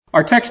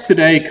Our text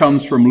today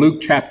comes from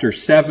Luke chapter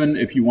 7,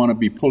 if you want to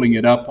be pulling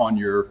it up on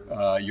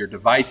your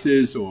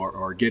devices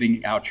or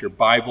getting out your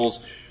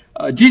Bibles.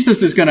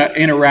 Jesus is going to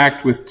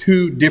interact with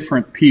two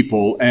different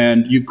people,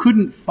 and you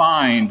couldn't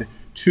find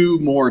two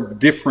more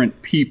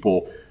different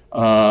people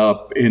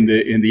in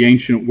the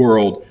ancient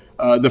world.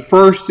 The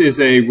first is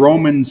a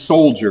Roman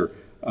soldier,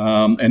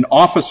 an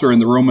officer in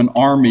the Roman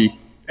army,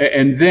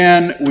 and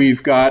then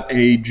we've got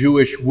a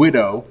Jewish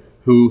widow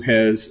who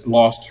has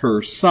lost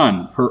her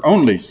son, her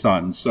only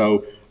son.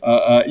 So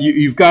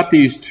you've got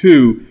these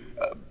two,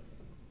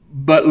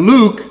 but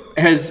Luke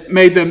has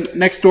made them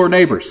next door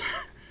neighbors.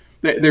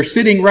 They're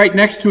sitting right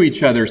next to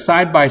each other,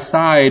 side by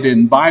side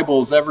in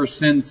Bibles ever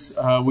since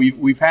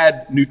we've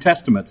had New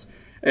Testaments.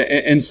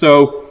 And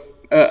so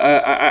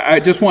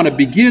I just want to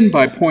begin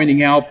by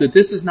pointing out that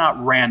this is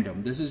not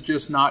random. This is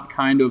just not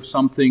kind of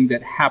something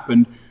that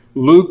happened.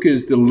 Luke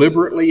is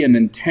deliberately and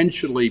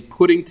intentionally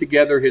putting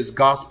together his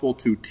gospel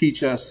to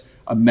teach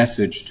us a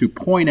message, to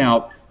point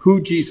out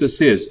who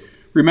Jesus is.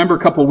 Remember a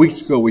couple of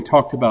weeks ago we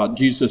talked about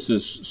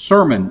Jesus'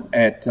 sermon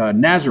at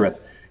Nazareth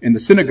in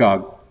the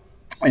synagogue.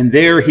 And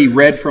there he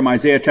read from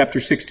Isaiah chapter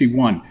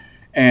 61.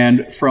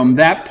 And from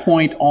that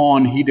point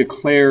on, he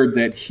declared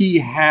that he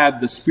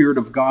had the Spirit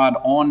of God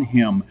on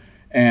him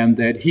and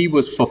that he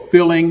was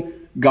fulfilling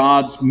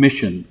God's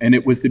mission. And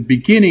it was the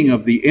beginning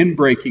of the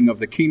inbreaking of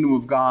the kingdom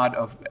of God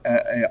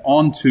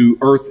onto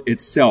earth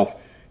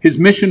itself. His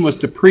mission was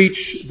to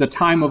preach the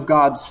time of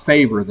God's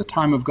favor, the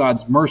time of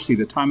God's mercy,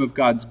 the time of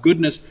God's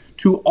goodness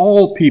to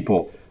all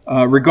people,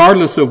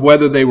 regardless of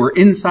whether they were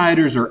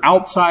insiders or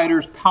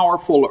outsiders,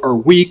 powerful or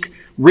weak,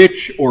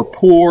 rich or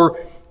poor,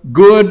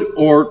 good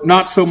or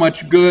not so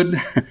much good,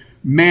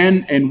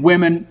 men and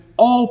women,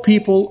 all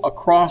people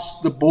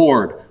across the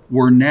board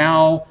were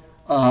now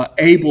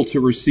able to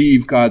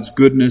receive God's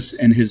goodness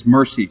and his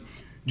mercy.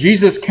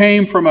 Jesus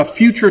came from a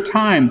future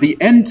time, the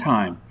end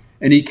time,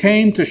 and he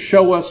came to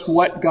show us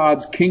what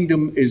God's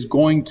kingdom is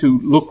going to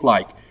look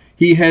like.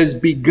 He has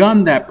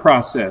begun that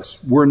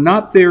process. We're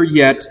not there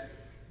yet,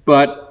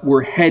 but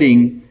we're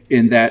heading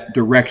in that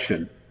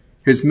direction.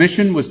 His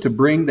mission was to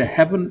bring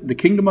the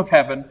kingdom of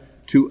heaven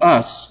to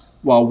us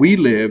while we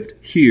lived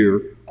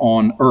here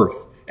on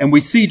earth. And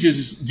we see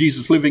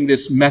Jesus living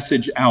this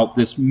message out,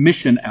 this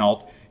mission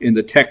out in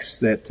the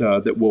text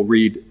that we'll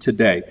read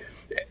today.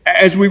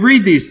 As we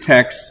read these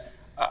texts,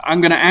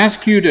 I'm going to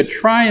ask you to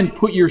try and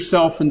put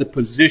yourself in the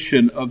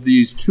position of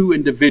these two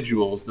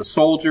individuals, the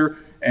soldier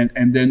and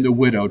then the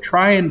widow.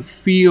 Try and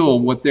feel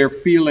what they're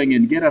feeling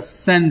and get a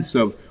sense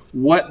of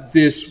what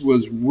this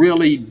was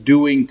really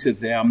doing to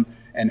them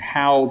and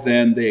how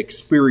then they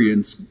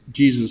experience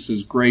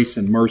Jesus' grace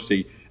and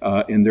mercy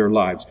in their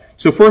lives.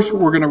 So first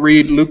we're going to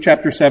read Luke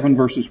chapter 7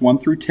 verses 1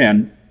 through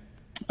 10.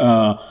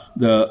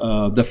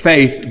 The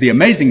faith, the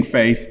amazing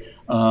faith,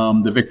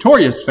 the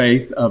victorious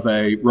faith of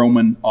a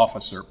Roman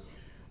officer.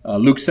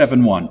 Luke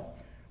 7:1.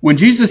 When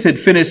Jesus had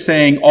finished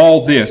saying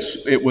all this,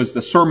 it was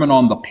the Sermon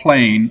on the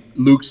Plain,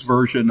 Luke's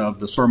version of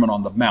the Sermon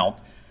on the Mount.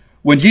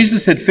 When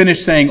Jesus had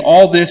finished saying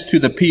all this to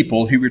the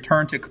people, he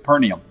returned to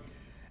Capernaum.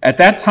 At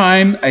that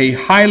time, a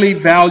highly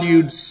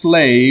valued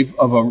slave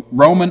of a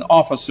Roman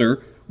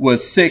officer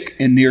was sick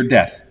and near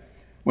death.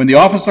 When the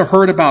officer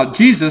heard about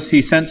Jesus,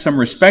 he sent some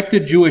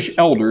respected Jewish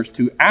elders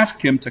to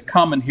ask him to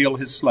come and heal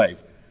his slave.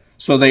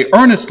 So they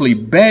earnestly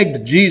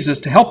begged Jesus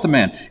to help the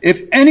man.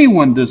 If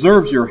anyone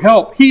deserves your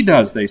help, he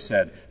does, they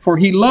said, for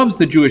he loves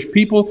the Jewish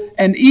people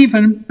and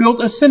even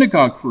built a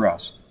synagogue for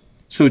us.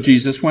 So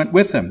Jesus went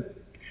with them.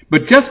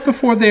 But just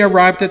before they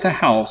arrived at the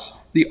house,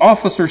 the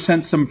officer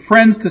sent some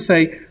friends to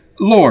say,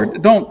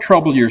 Lord, don't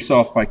trouble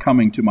yourself by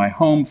coming to my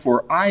home,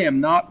 for I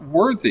am not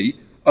worthy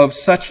of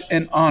such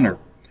an honor.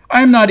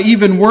 I am not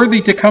even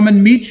worthy to come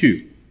and meet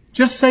you.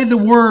 Just say the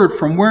word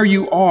from where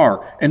you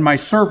are, and my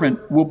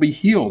servant will be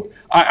healed.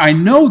 I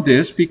know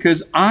this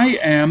because I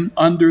am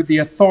under the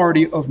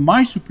authority of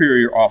my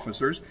superior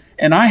officers,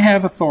 and I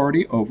have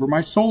authority over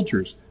my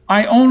soldiers.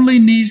 I only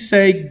need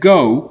say,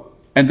 go,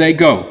 and they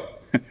go,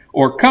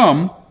 or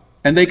come,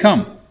 and they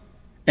come.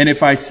 And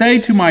if I say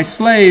to my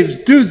slaves,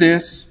 do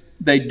this,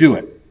 they do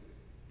it.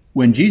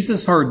 When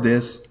Jesus heard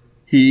this,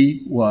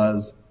 he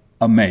was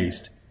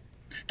amazed.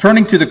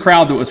 Turning to the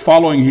crowd that was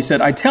following, he said,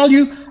 I tell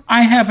you,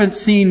 I haven't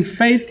seen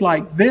faith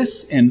like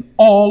this in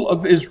all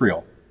of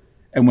Israel.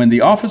 And when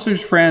the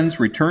officer's friends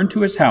returned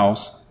to his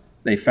house,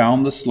 they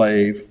found the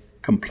slave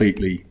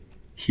completely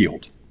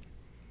healed.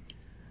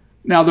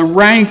 Now, the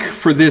rank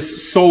for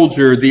this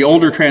soldier, the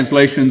older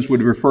translations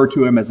would refer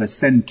to him as a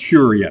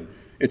centurion.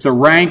 It's a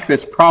rank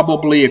that's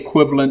probably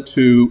equivalent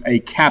to a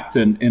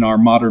captain in our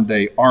modern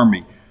day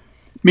army.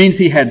 It means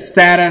he had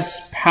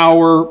status,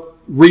 power,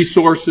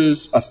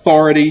 resources,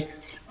 authority.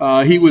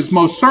 He was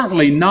most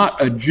certainly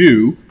not a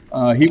Jew.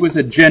 He was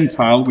a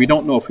Gentile. We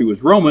don't know if he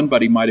was Roman,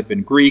 but he might have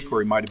been Greek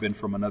or he might have been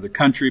from another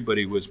country, but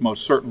he was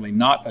most certainly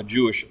not a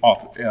Jewish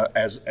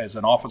as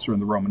an officer in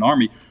the Roman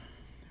army.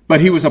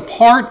 But he was a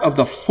part of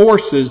the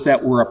forces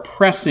that were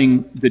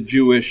oppressing the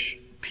Jewish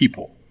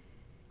people.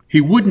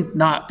 He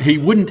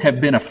wouldn't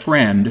have been a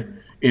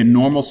friend in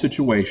normal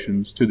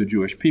situations to the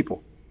Jewish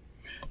people.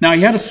 Now,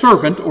 he had a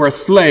servant or a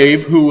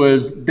slave who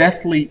was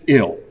deathly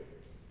ill.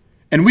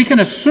 And we can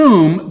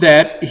assume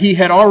that he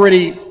had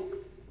already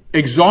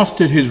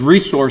exhausted his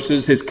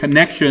resources, his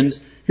connections,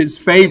 his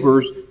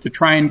favors to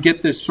try and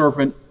get this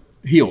servant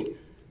healed.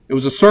 It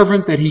was a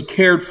servant that he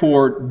cared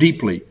for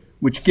deeply,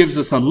 which gives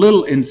us a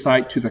little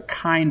insight to the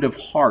kind of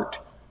heart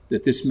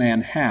that this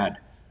man had.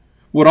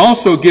 What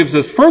also gives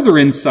us further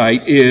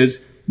insight is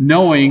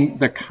knowing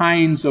the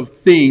kinds of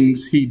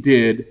things he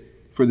did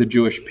for the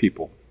Jewish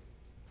people.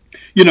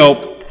 You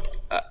know,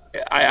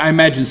 I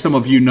imagine some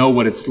of you know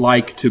what it's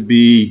like to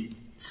be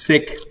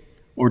sick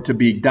or to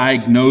be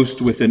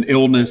diagnosed with an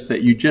illness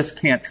that you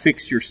just can't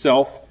fix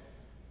yourself.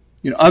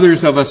 You know,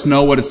 others of us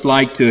know what it's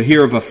like to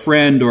hear of a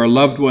friend or a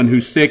loved one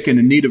who's sick and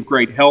in need of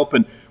great help,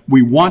 and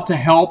we want to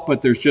help,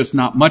 but there's just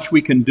not much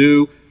we can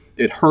do.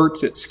 It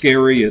hurts, it's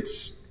scary,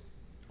 it's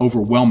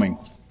overwhelming.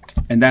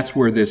 And that's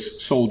where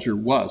this soldier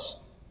was.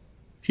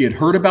 He had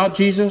heard about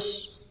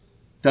Jesus.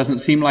 Doesn't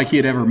seem like he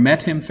had ever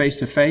met him face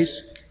to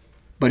face,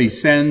 but he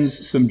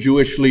sends some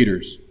Jewish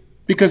leaders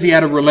because he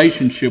had a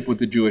relationship with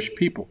the Jewish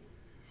people.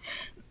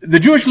 The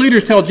Jewish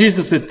leaders tell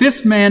Jesus that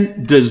this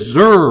man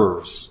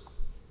deserves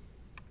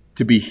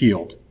to be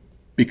healed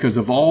because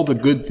of all the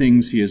good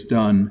things he has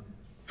done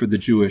for the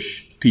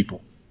Jewish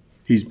people.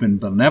 He's been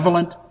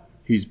benevolent.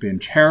 He's been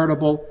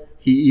charitable.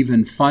 He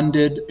even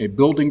funded a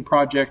building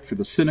project for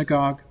the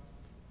synagogue.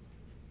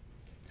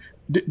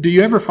 Do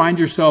you ever find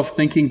yourself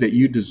thinking that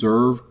you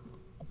deserve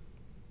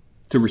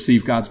to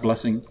receive God's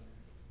blessing?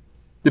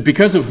 That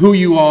because of who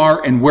you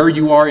are and where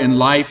you are in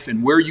life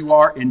and where you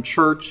are in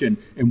church and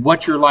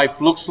what your life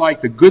looks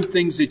like, the good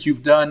things that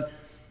you've done,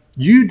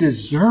 you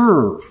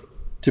deserve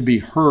to be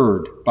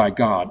heard by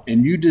God,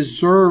 and you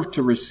deserve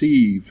to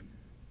receive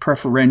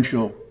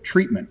preferential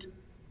treatment.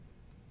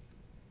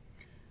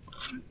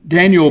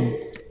 Daniel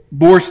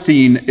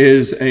Borstein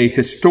is a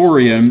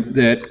historian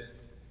that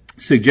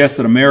suggests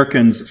that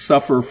Americans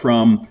suffer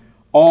from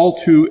all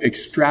too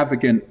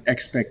extravagant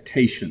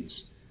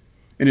expectations.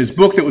 In his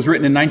book that was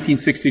written in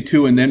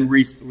 1962 and then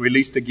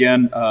released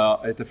again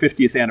at the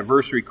 50th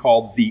anniversary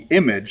called The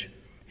Image,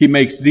 he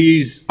makes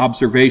these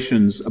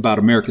observations about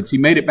Americans. He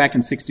made it back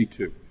in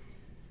 62.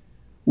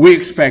 We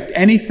expect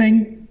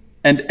anything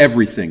and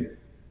everything.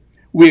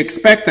 We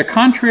expect the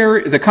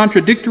contrary, the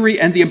contradictory,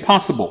 and the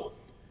impossible.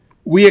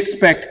 We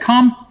expect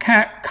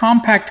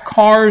compact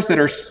cars that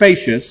are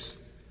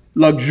spacious,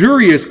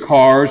 luxurious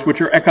cars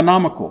which are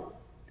economical.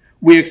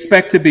 We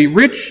expect to be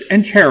rich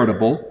and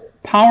charitable,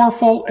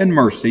 powerful and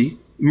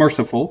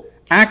merciful,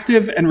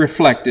 active and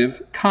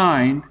reflective,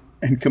 kind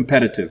and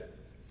competitive.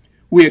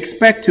 We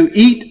expect to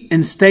eat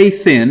and stay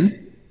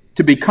thin,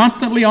 to be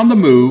constantly on the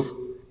move,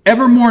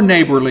 ever more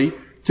neighborly,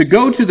 to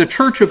go to the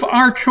church of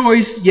our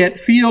choice, yet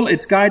feel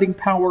its guiding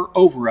power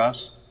over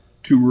us,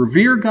 to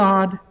revere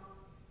God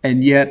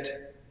and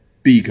yet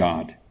be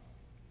God.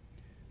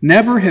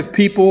 Never have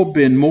people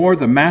been more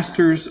the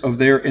masters of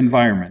their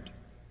environment,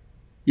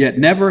 yet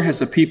never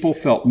has a people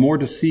felt more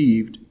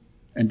deceived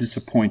and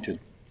disappointed.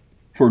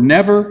 For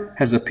never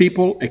has a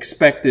people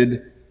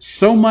expected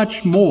so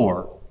much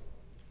more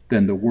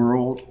than the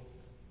world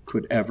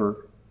could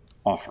ever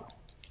offer.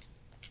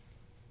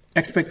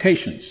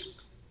 Expectations.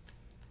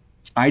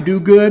 I do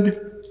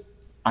good.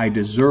 I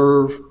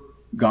deserve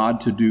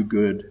God to do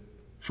good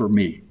for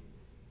me.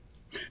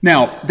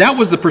 Now, that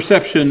was the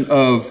perception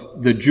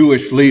of the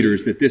Jewish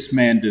leaders, that this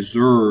man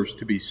deserves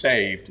to be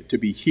saved, to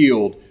be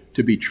healed,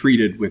 to be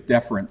treated with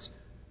deference.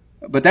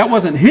 But that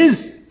wasn't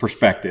his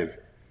perspective.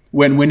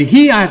 When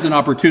he has an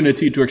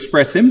opportunity to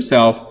express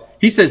himself,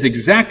 he says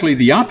exactly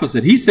the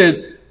opposite. He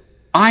says,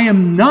 I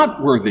am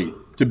not worthy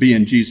to be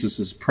in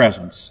Jesus'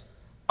 presence.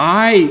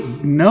 I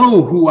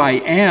know who I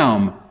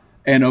am,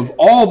 and of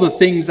all the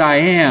things I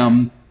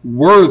am,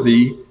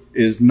 worthy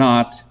is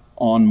not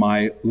on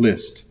my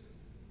list.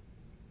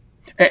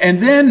 And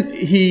then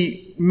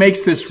he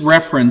makes this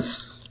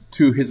reference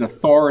to his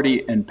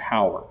authority and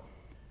power.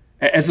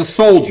 As a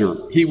soldier,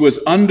 he was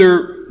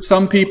under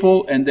some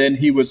people and then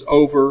he was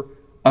over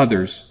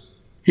others.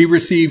 He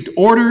received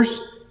orders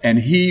and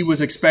he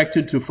was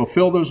expected to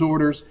fulfill those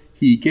orders.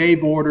 He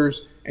gave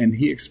orders and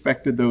he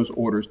expected those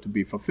orders to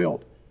be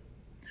fulfilled.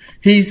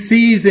 He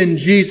sees in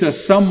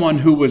Jesus someone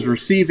who was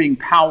receiving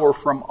power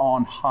from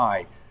on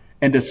high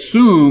and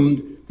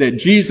assumed that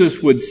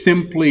Jesus would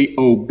simply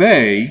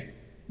obey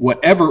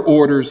whatever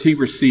orders he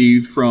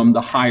received from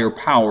the higher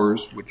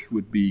powers, which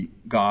would be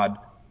God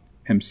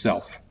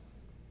himself.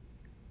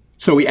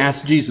 So he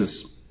asked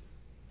Jesus,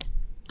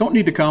 don't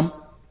need to come.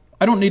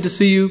 I don't need to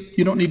see you.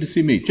 You don't need to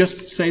see me.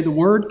 Just say the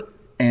word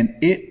and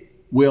it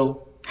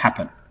will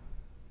happen.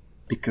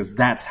 Because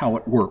that's how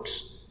it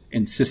works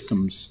in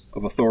systems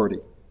of authority.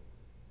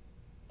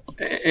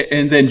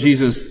 And then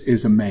Jesus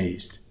is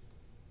amazed.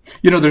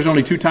 You know, there's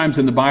only 2 times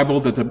in the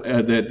Bible that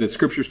the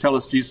scriptures tell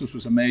us Jesus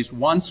was amazed.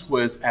 Once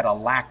was at a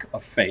lack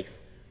of faith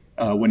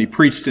when he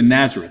preached in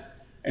Nazareth.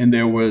 And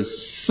there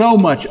was so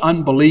much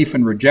unbelief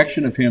and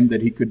rejection of him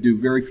that he could do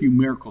very few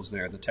miracles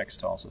there, the text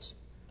tells us.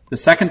 The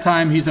second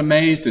time he's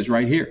amazed is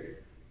right here,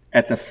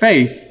 at the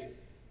faith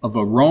of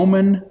a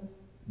Roman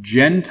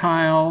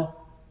Gentile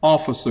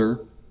officer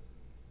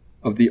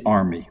of the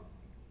army.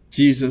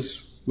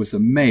 Jesus was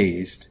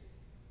amazed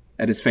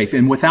at his faith.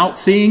 And without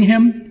seeing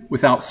him,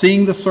 without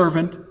seeing the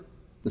servant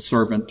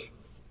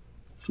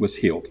was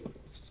healed.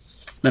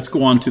 Let's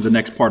go on to the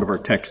next part of our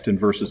text in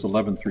verses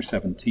 11 through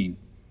 17.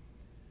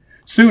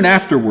 Soon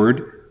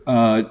afterward,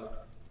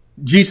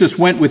 Jesus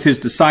went with his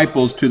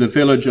disciples to the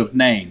village of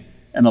Nain,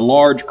 and a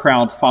large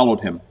crowd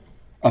followed him.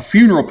 A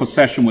funeral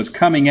procession was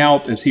coming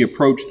out as he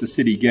approached the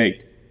city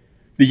gate.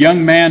 The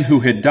young man who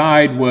had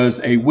died was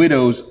a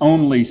widow's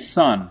only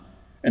son,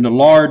 and a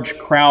large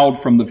crowd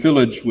from the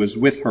village was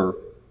with her.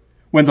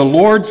 When the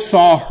Lord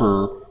saw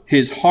her,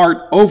 his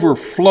heart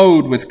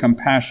overflowed with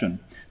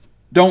compassion.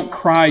 "Don't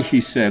cry," he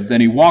said.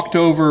 Then he walked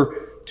over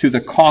to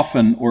the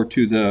coffin, or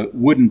to the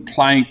wooden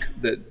plank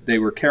that they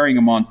were carrying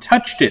him on,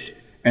 touched it,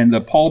 and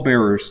the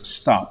pallbearers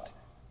stopped.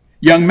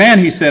 "Young man,"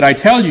 he said, "I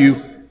tell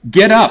you,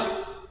 get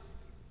up."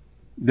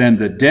 Then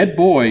the dead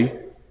boy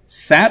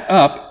sat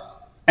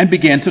up and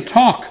began to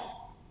talk,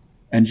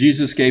 and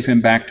Jesus gave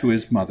him back to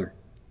his mother.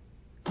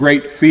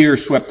 Great fear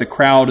swept the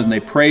crowd, and they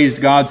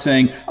praised God,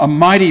 saying, "A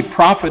mighty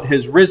prophet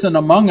has risen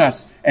among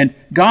us, and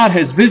God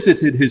has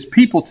visited his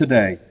people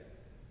today."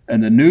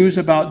 And the news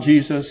about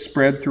Jesus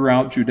spread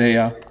throughout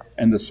Judea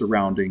and the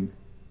surrounding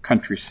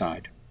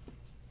countryside.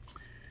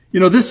 You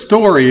know, this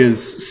story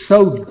is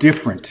so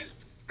different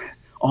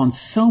on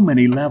so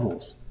many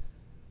levels.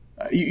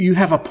 You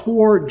have a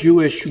poor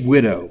Jewish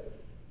widow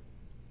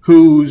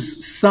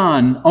whose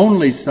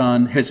only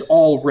son, has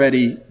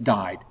already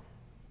died.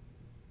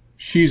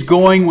 She's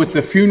going with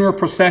the funeral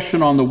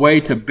procession on the way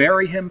to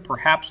bury him,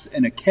 perhaps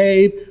in a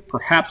cave,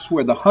 perhaps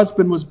where the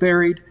husband was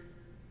buried.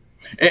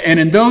 And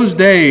in those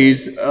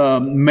days,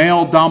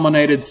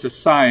 male-dominated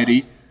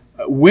society,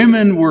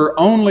 women were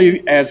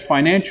only as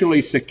financially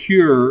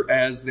secure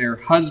as their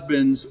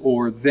husbands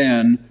or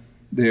then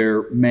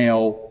their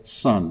male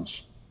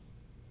sons.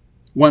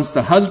 Once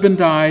the husband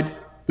died,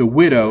 the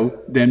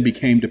widow then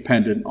became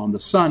dependent on the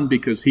son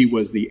because he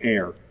was the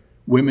heir.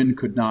 Women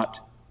could not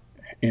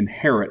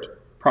inherit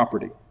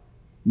property.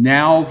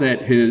 Now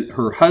that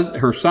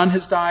her son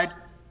has died,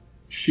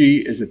 she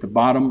is at the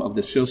bottom of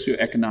the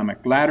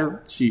socioeconomic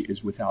ladder. She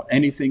is without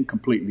anything,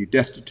 completely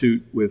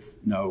destitute, with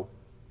no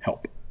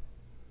help.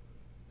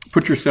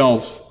 Put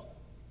yourself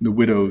in the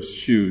widow's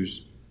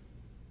shoes.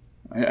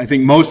 I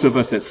think most of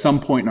us at some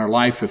point in our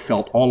life have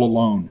felt all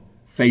alone,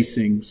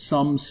 facing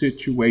some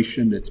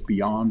situation that's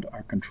beyond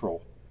our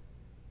control.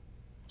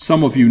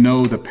 Some of you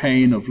know the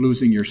pain of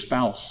losing your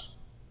spouse,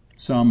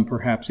 some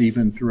perhaps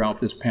even throughout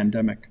this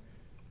pandemic,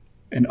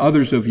 and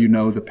others of you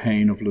know the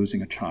pain of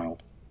losing a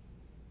child.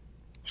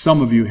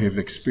 Some of you have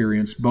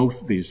experienced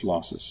both these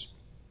losses.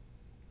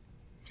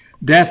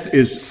 Death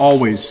is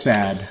always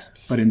sad,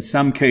 but in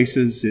some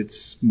cases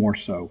it's more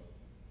so.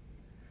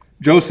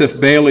 Joseph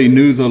Bailey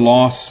knew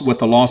what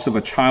the loss of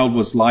a child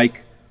was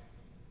like.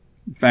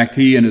 In fact,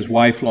 he and his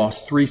wife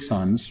lost 3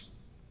 sons,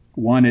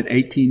 one at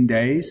 18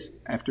 days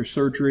after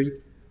surgery,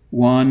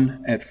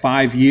 one at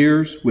 5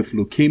 years with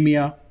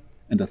leukemia,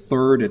 and a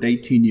third at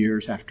 18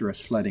 years after a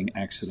sledding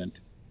accident.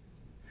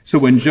 So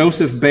when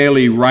Joseph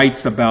Bailey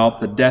writes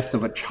about the death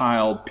of a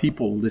child,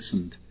 people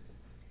listened.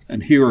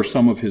 And here are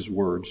some of his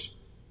words.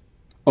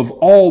 "Of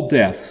all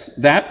deaths,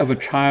 that of a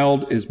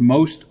child is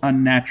most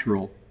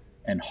unnatural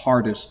and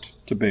hardest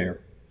to bear.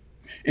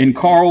 In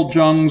Carl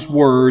Jung's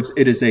words,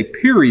 it is a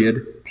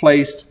period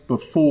placed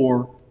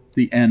before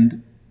the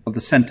end of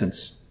the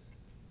sentence,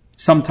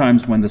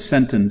 sometimes when the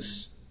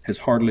sentence has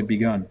hardly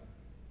begun.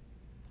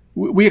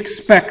 We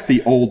expect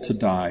the old to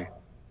die.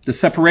 The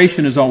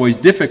separation is always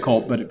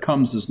difficult, but it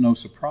comes as no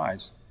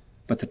surprise.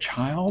 But the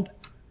child,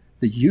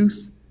 the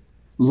youth,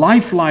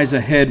 life lies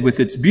ahead with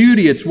its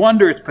beauty, its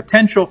wonder, its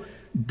potential.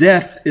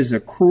 Death is a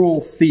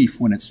cruel thief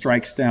when it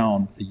strikes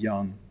down the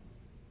young.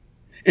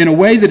 In a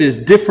way that is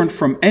different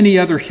from any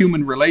other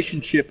human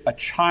relationship, a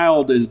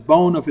child is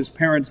bone of his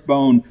parents'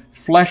 bone,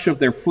 flesh of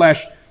their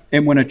flesh.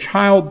 And when a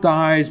child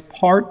dies,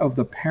 part of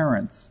the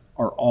parents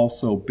are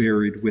also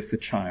buried with the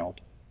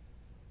child."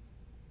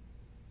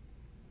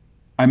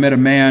 I met a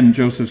man,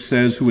 Joseph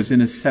says, who was in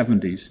his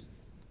 70s.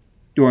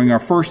 During our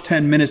first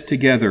 10 minutes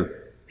together,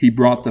 he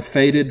brought the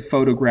faded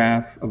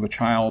photograph of a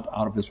child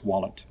out of his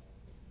wallet.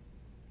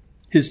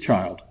 His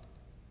child,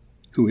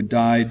 who had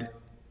died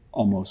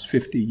almost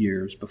 50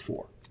 years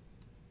before.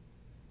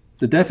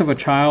 The death of a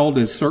child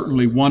is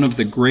certainly one of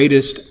the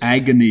greatest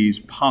agonies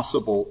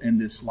possible in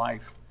this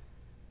life.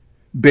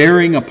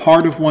 Bearing a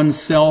part of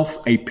oneself,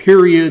 a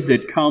period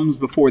that comes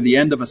before the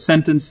end of a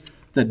sentence,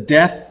 the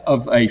death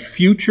of a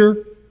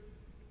future,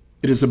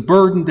 it is a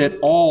burden that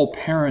all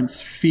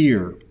parents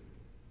fear.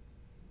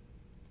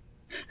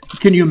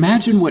 Can you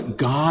imagine what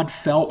God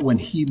felt when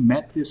he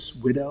met this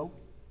widow?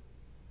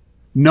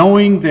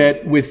 Knowing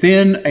that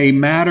within a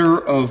matter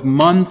of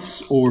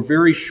months or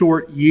very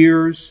short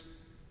years,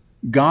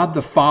 God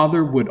the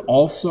Father would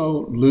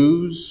also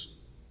lose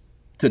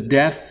to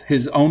death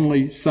his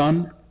only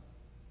son.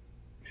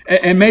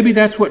 And maybe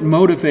that's what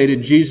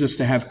motivated Jesus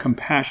to have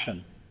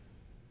compassion.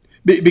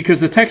 Because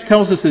the text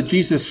tells us that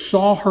Jesus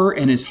saw her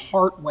and his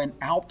heart went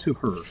out to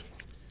her.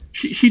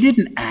 She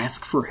didn't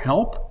ask for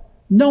help.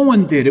 No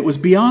one did. It was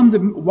beyond the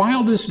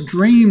wildest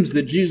dreams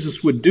that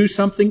Jesus would do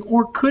something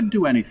or could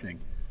do anything.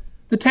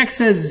 The text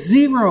says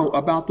 0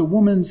 about the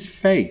woman's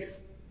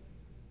faith.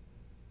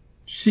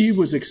 She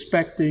was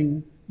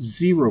expecting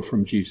 0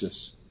 from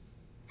Jesus.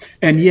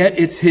 And yet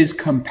it's his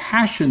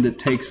compassion that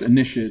takes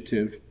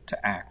initiative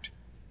to act.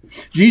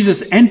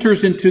 Jesus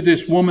enters into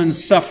this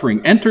woman's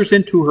suffering, enters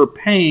into her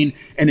pain,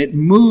 and it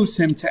moves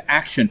him to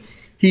action.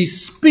 He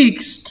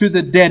speaks to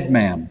the dead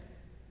man.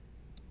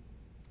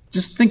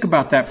 Just think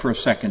about that for a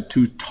second.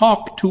 To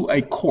talk to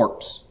a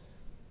corpse.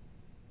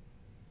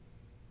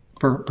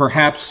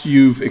 Perhaps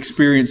you've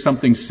experienced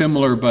something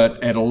similar,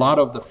 but at a lot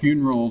of the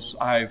funerals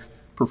I've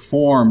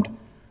performed,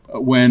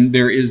 when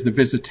there is the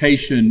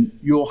visitation,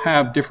 you'll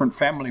have different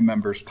family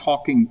members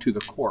talking to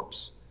the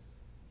corpse,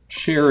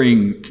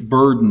 sharing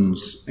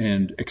burdens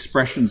and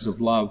expressions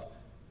of love.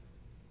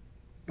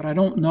 But I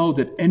don't know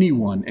that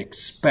anyone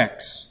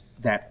expects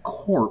that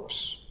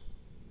corpse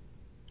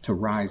to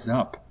rise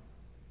up.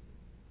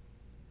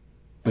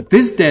 But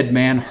this dead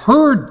man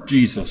heard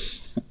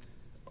Jesus,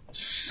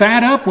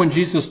 sat up when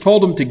Jesus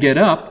told him to get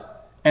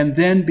up, and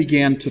then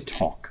began to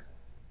talk.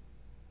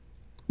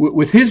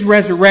 With his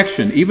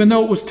resurrection, even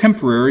though it was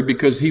temporary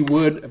because he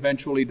would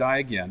eventually die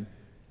again,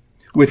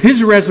 with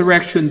his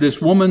resurrection, this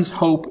woman's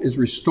hope is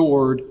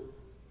restored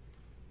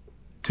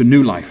to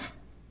new life.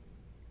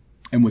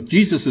 And with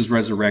Jesus'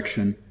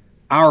 resurrection,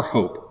 our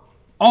hope,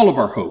 all of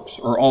our hopes,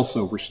 are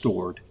also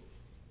restored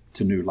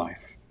to new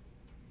life.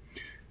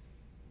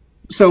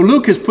 So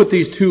Luke has put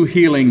these two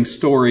healing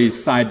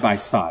stories side by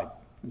side.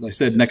 As I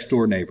said, next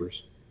door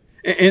neighbors.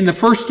 In the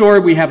first story,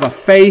 we have a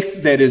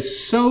faith that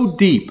is so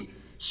deep,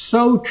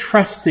 so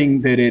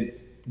trusting that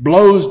it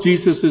blows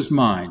Jesus'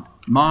 mind.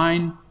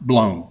 Mind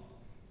blown.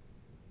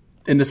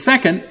 In the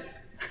second,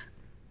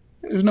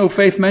 there's no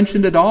faith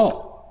mentioned at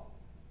all.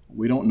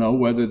 We don't know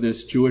whether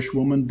this Jewish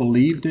woman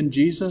believed in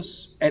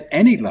Jesus at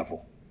any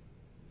level.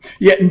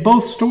 Yet in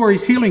both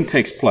stories, healing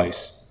takes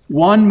place.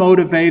 One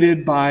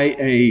motivated by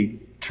a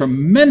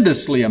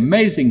tremendously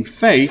amazing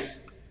faith,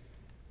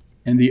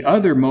 and the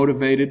other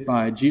motivated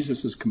by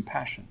Jesus'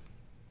 compassion.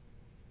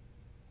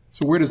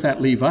 So where does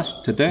that leave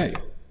us today?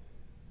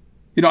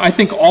 I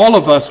think all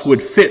of us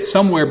would fit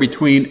somewhere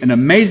between an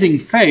amazing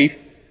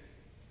faith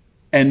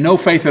and no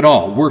faith at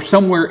all. We're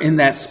somewhere in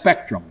that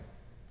spectrum.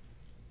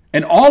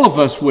 And all of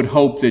us would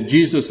hope that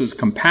Jesus'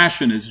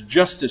 compassion is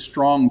just as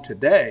strong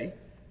today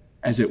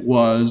as it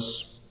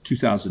was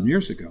 2,000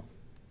 years ago.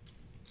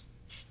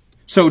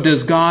 So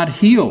does God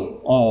heal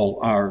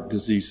all our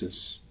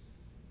diseases?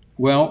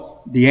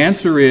 Well, the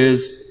answer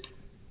is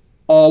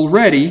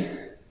already,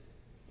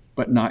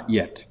 but not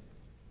yet.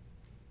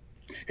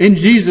 In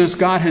Jesus,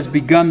 God has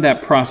begun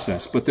that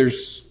process, but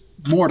there's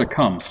more to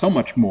come, so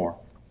much more.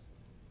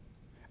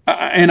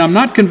 And I'm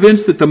not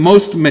convinced that the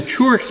most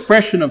mature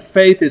expression of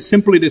faith is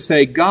simply to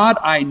say, God,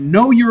 I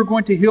know you're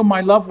going to heal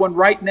my loved one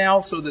right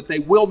now so that they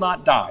will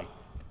not die.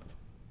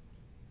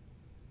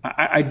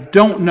 I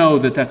don't know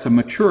that that's a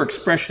mature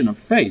expression of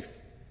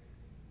faith.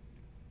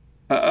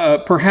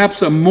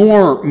 Perhaps a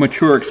more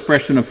mature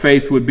expression of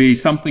faith would be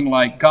something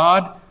like,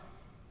 God,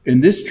 in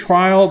this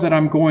trial that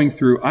I'm going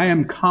through, I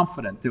am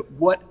confident that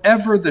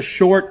whatever the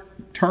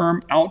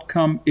short-term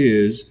outcome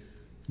is,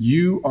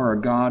 you are a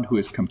God who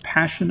is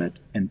compassionate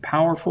and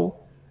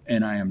powerful,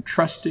 and I am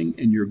trusting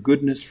in your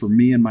goodness for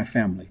me and my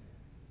family.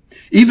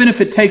 Even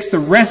if it takes the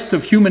rest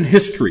of human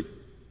history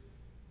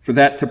for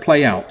that to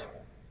play out,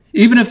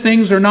 even if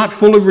things are not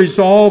fully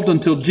resolved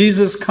until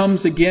Jesus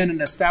comes again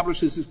and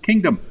establishes his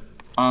kingdom,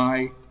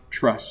 I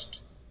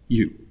trust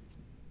you.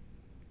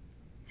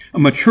 A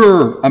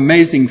mature,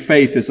 amazing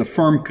faith is a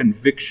firm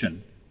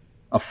conviction,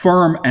 a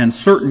firm and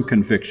certain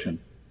conviction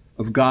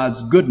of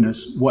God's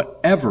goodness,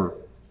 whatever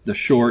the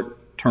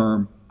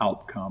short-term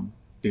outcome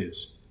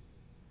is.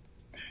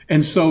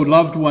 And so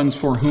loved ones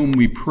for whom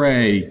we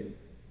pray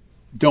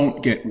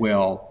don't get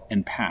well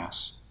and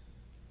pass.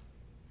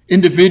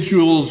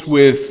 Individuals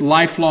with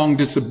lifelong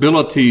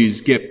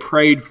disabilities get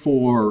prayed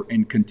for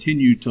and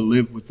continue to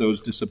live with those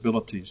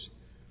disabilities.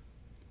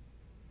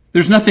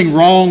 There's nothing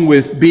wrong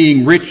with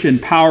being rich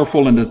and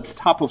powerful and at the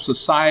top of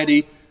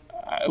society.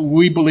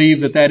 We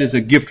believe that that is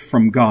a gift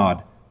from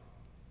God.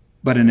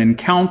 But an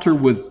encounter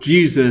with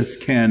Jesus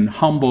can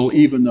humble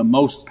even the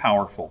most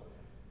powerful,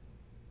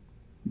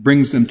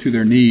 brings them to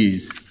their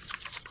knees,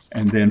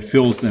 and then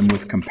fills them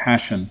with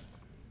compassion.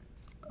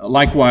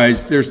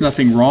 Likewise, there's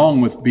nothing wrong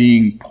with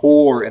being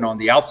poor and on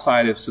the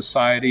outside of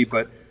society,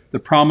 but the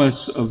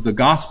promise of the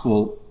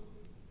gospel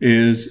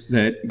is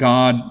that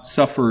God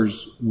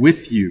suffers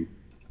with you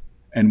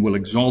and will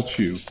exalt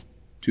you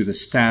to the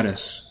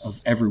status of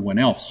everyone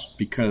else,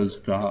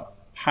 because the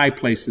high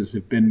places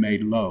have been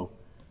made low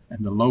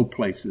and the low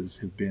places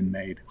have been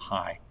made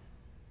high.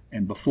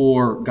 And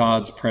before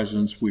God's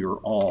presence, we are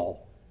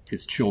all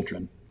his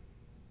children.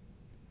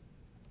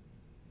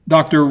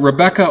 Dr.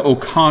 Rebecca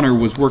O'Connor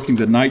was working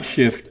the night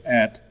shift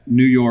at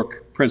New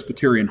York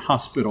Presbyterian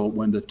Hospital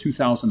when the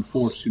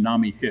 2004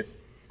 tsunami hit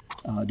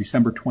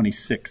December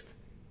 26th,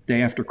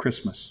 day after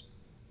Christmas.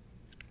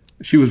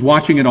 She was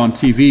watching it on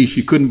TV.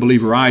 She couldn't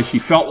believe her eyes. She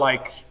felt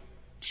like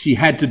she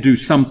had to do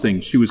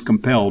something. She was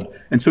compelled.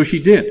 And so she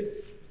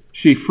did.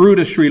 She flew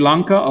to Sri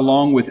Lanka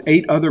along with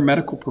 8 other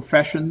medical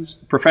professionals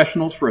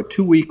for a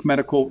 2-week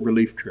medical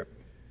relief trip.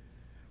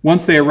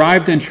 Once they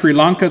arrived in Sri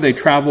Lanka, they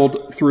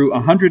traveled through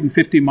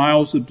 150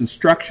 miles of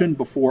destruction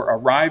before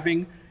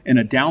arriving in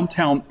a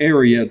downtown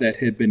area that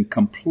had been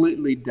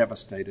completely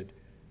devastated.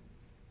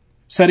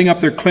 Setting up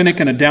their clinic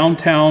in a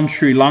downtown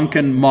Sri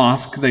Lankan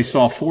mosque, they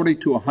saw 40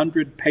 to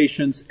 100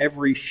 patients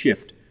every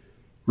shift.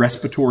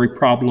 Respiratory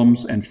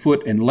problems and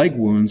foot and leg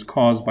wounds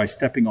caused by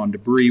stepping on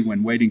debris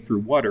when wading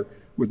through water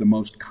were the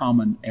most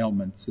common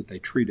ailments that they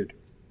treated.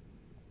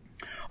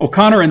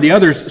 O'Connor and the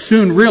others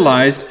soon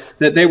realized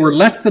that they were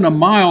less than a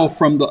mile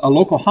from a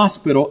local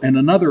hospital and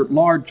another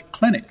large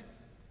clinic.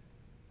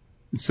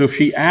 And so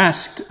she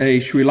asked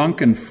a Sri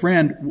Lankan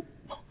friend,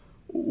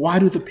 "Why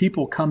do the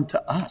people come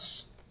to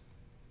us?"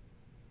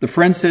 The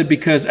friend said,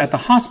 "Because at the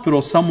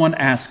hospital someone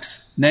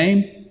asks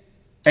name,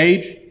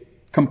 age,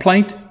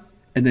 complaint,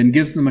 and then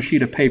gives them a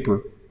sheet of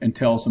paper and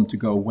tells them to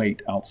go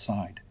wait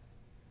outside.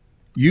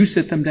 You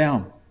sit them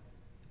down,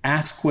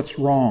 ask what's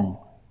wrong,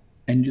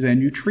 and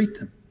then you treat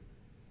them.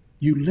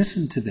 You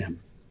listen to them."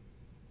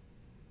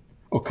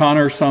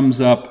 O'Connor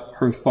sums up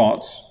her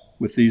thoughts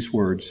with these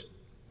words.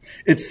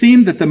 "It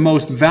seemed that the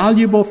most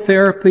valuable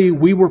therapy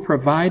we were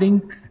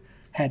providing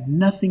had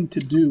nothing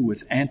to do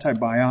with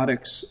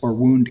antibiotics or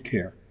wound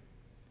care.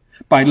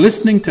 By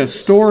listening to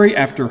story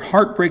after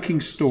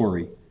heartbreaking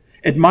story,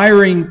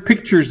 admiring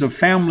pictures of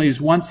families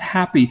once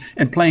happy,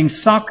 and playing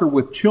soccer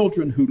with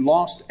children who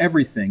lost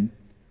everything,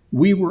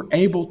 we were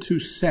able to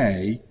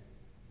say,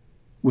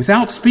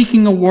 without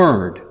speaking a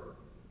word,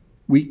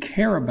 we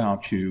care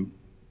about you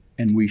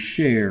and we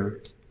share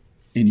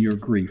in your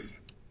grief.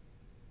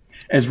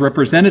 As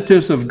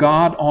representatives of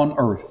God on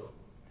earth,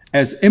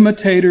 as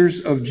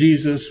imitators of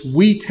Jesus,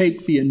 we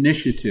take the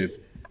initiative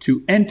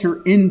to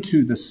enter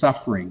into the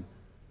suffering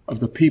of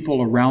the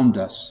people around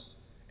us.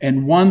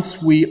 And once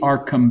we are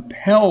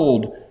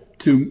compelled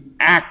to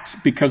act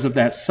because of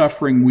that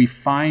suffering, we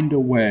find a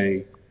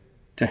way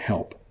to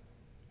help.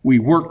 We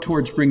work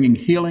towards bringing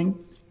healing.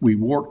 We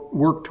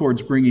work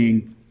towards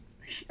bringing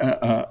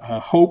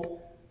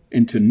hope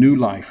into new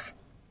life,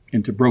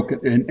 into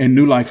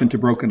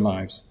broken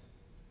lives.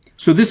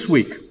 So this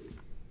week,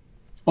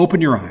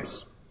 open your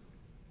eyes.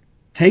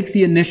 Take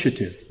the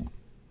initiative.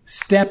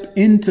 Step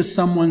into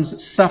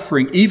someone's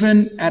suffering,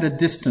 even at a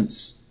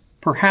distance,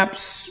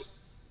 perhaps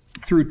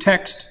through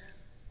text,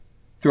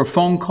 through a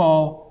phone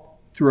call,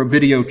 through a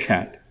video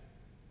chat.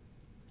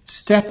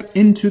 Step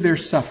into their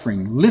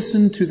suffering,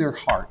 listen to their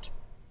heart,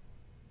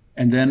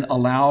 and then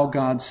allow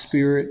God's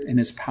Spirit and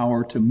His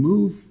power to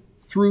move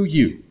through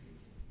you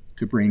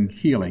to bring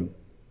healing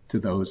to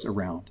those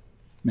around.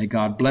 May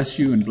God bless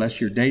you and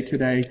bless your day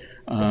today.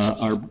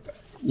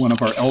 One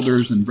of our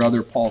elders and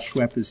brother Paul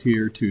Schwepp is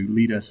here to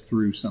lead us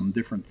through some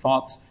different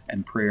thoughts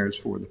and prayers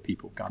for the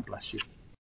people. God bless you.